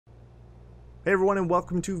Hey everyone, and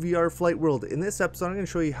welcome to VR Flight World. In this episode I'm going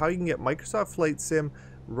to show you how you can get Microsoft Flight Sim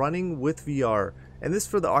running with VR, and this is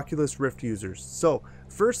for the Oculus Rift users. So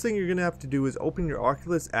first thing you're going to have to do is open your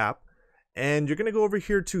Oculus app, and you're going to go over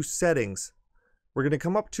here to settings. We're going to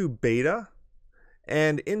come up to beta,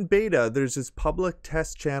 and in beta there's this public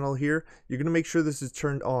test channel here. You're going to make sure this is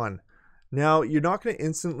turned on. Now, you're not going to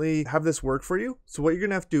instantly have this work for you. So what you're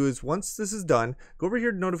going to have to do is, once this is done, go over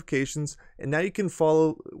here to notifications, and now you can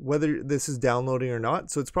follow whether this is downloading or not.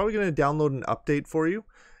 So it's probably going to download an update for you.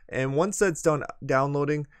 And once that's done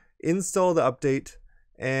downloading, install the update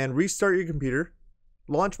and restart your computer.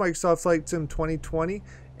 Launch Microsoft Flight Sim 2020,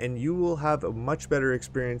 and you will have a much better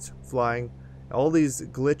experience flying. All these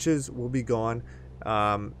glitches will be gone.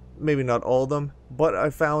 Maybe not all of them, but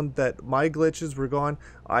I found that my glitches were gone.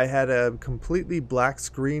 I had a completely black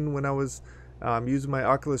screen when I was using my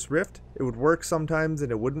Oculus Rift. It would work sometimes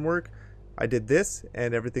and it wouldn't work. I did this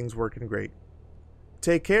and everything's working great.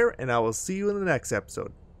 Take care, and I will see you in the next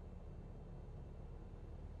episode.